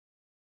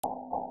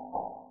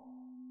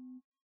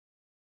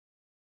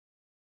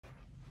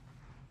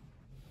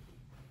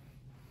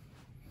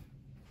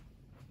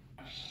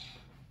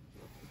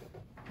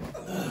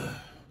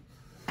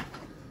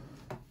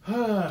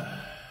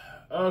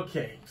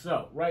Okay,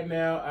 so right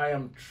now I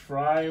am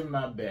trying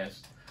my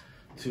best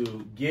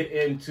to get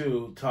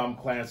into Tom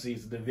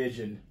Clancy's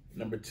Division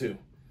 #2.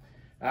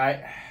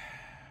 I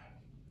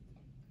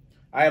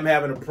am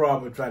having a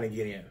problem trying to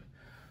get in.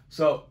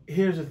 So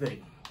here's the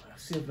thing.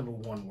 Let's see if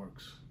 #1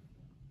 works.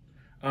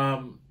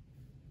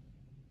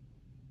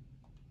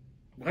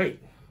 Wait.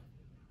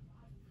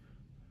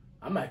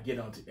 I'm not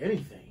getting onto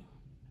anything.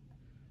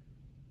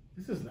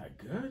 This is not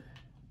good.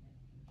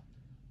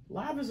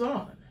 Live is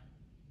on.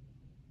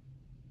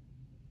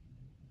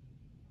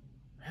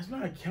 Has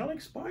my account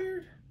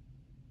expired?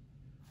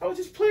 I was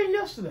just playing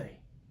yesterday.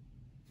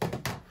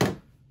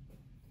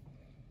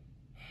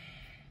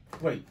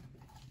 Wait,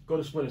 go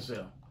to Splinter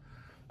Cell.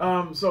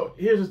 So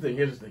here's the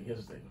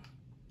thing.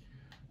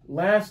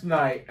 Last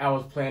night I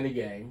was playing the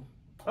game.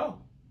 Oh,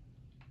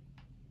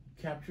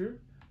 capture,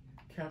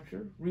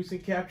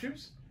 recent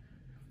captures.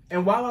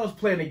 And while I was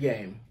playing the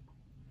game,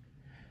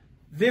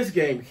 this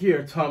game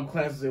here, Tom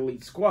Clancy's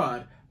Elite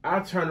Squad,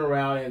 I turned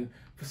around and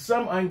for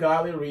some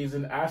ungodly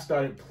reason, I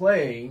started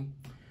playing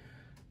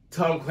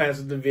Tom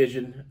Clancy's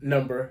Division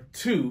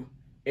 #2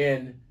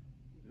 in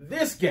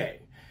this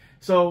game.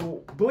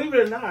 So, believe it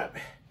or not,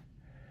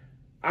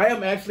 I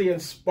am actually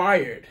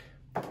inspired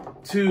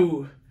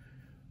to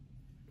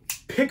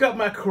pick up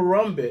my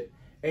Karumbit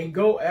and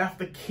go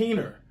after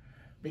Keener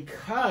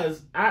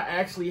because I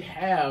actually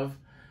have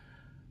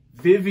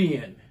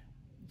Vivian,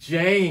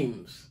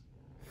 James,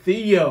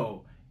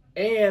 Theo,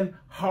 and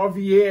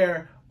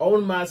Javier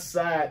on my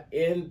side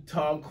in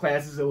Tom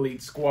Clancy's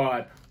Elite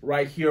Squad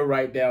right here,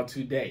 right now,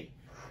 today.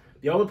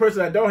 The only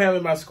person I don't have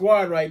in my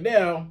squad right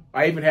now,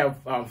 I even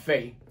have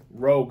Faye,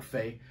 Rogue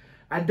Faye.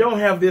 I don't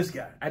have this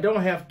guy. I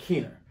don't have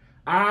Keener.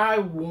 I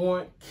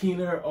want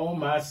Keener on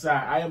my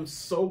side. I am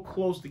so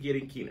close to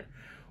getting Keener.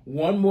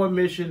 One more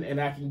mission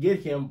and I can get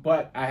him,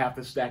 but I have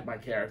to stack my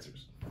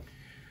characters.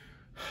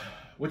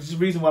 Which is the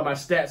reason why my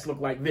stats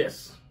look like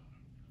this.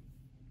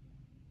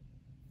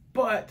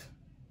 But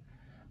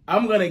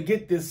I'm going to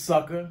get this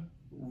sucker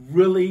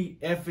really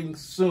effing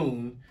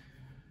soon.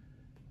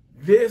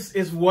 This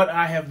is what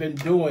I have been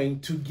doing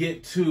to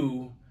get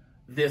to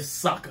this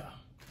sucker.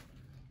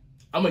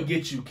 I'm going to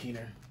get you,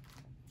 Keener.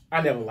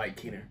 I never liked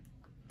Keener.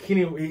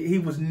 Keener, he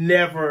was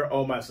never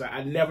on my side.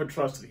 I never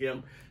trusted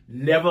him.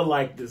 Never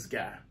liked this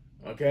guy.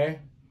 Okay?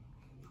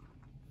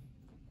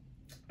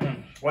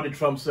 What did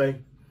Trump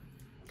say?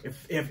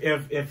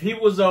 If he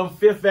was on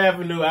 5th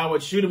Avenue, I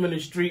would shoot him in the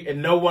street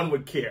and no one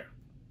would care.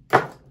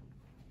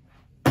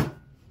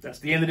 That's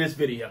the end of this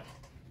video.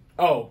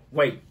 Oh,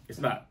 wait, it's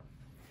not.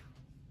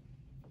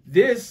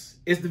 This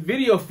is the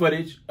video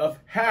footage of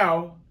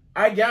how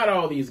I got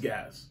all these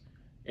guys.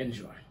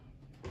 Enjoy.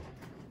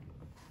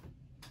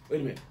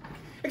 Wait a minute.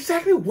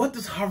 Exactly what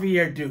does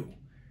Javier do?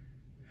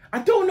 I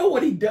don't know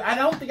what he does. I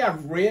don't think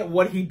I've read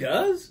what he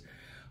does,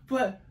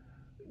 but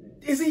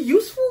is he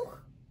useful?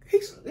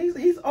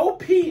 He's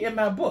OP in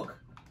my book.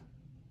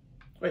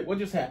 Wait, what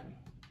just happened?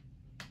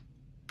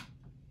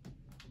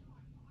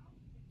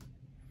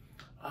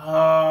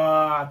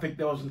 I think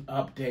that was an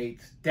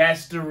update.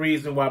 That's the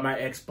reason why my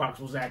Xbox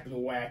was acting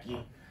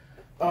wacky.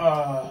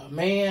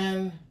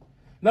 Man.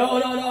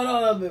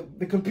 No.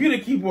 The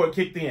computer keyboard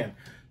kicked in.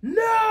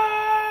 No!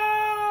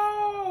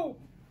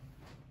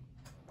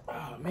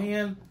 Oh,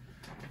 man.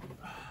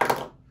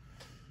 Come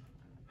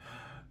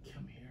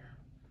here.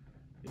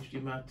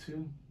 HDMI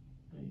 2.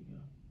 There you go.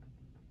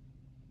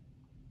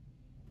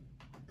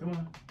 Come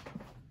on.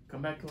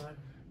 Come back to life.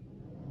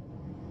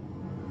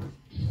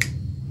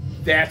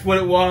 That's what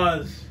it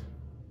was.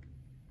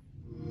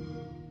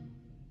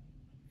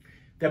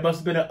 That must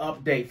have been an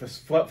update.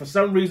 For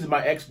some reason,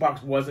 my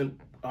Xbox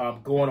wasn't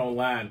going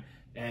online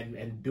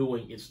and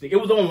doing its thing. It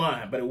was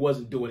online, but it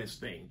wasn't doing its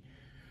thing.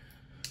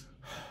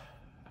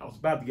 I was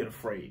about to get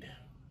afraid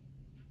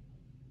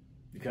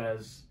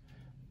because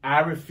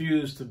I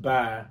refuse to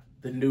buy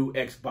the new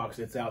Xbox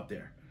that's out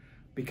there.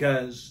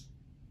 Because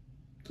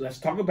let's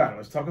talk about it.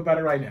 Let's talk about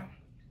it right now.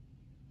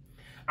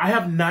 I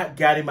have not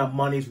gotten my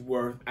money's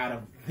worth out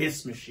of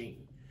this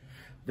machine.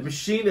 The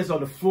machine that's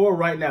on the floor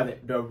right now,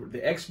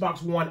 the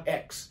Xbox One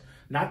X,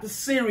 not the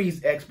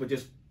Series X, but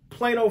just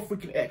plain old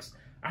freaking X.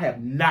 I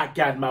have not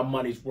gotten my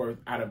money's worth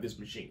out of this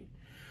machine.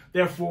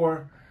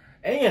 Therefore,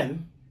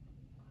 and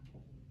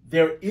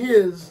there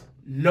is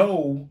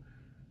no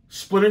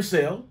Splinter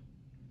Cell.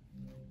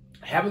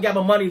 I haven't got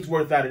my money's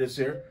worth out of this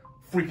here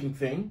freaking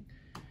thing.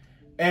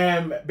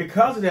 And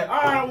because of that,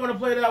 I don't want to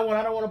play that one.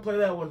 I don't want to play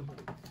that one.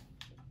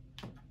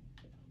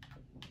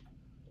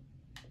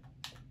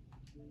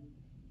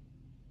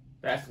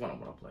 That's the one I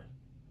want to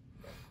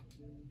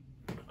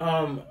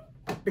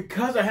play.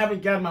 Because I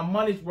haven't gotten my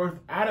money's worth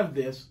out of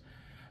this,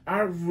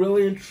 I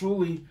really and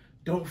truly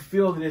don't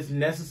feel that it's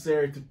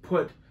necessary to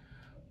put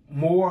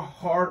more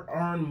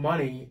hard-earned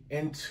money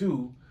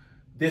into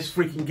this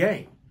freaking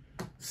game,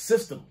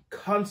 system,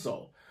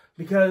 console,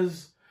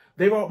 because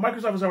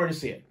Microsoft has already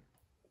said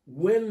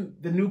when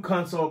the new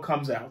console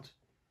comes out,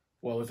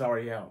 well, it's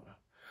already out.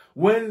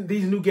 when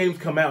these new games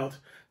come out,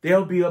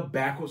 there'll be a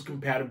backwards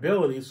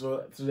compatibility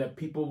so that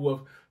people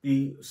with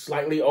the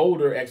slightly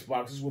older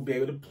Xboxes will be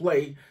able to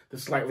play the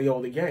slightly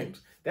older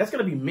games. That's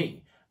going to be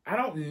me. I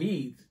don't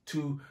need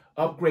to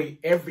upgrade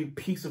every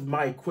piece of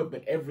my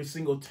equipment every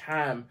single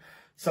time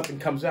something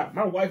comes out.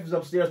 My wife is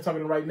upstairs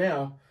talking right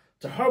now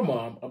to her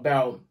mom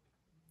about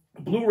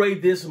Blu-ray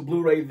this and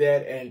Blu-ray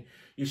that, and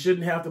you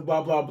shouldn't have to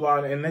blah, blah, blah.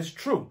 And that's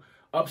true.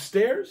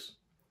 Upstairs,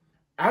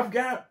 I've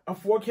got a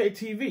 4K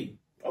TV.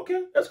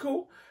 Okay, that's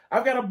cool.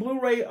 I've got a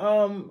Blu-ray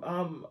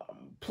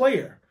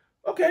player.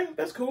 Okay,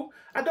 that's cool.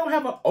 I don't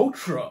have an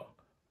Ultra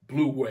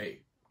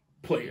Blu-ray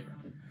player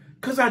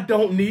because I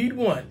don't need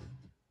one.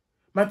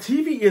 My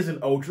TV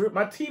isn't Ultra.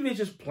 My TV is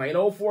just plain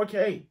old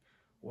 4K.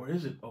 Or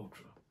is it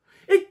Ultra?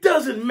 It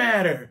doesn't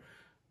matter.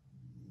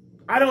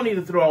 I don't need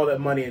to throw all that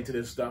money into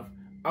this stuff.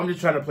 I'm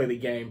just trying to play the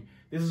game.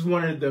 This is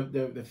one of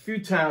the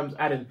few times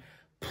I done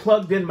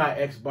plugged in my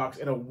Xbox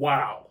in a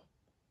while.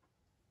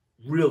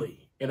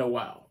 Really, in a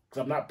while.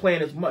 Because I'm not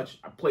playing as much.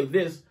 I play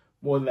this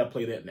more than I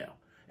play that now.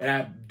 And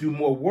I do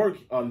more work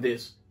on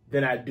this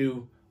than I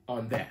do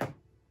on that.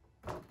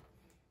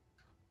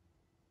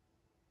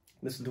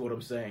 Listen to what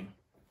I'm saying.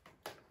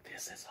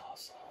 This is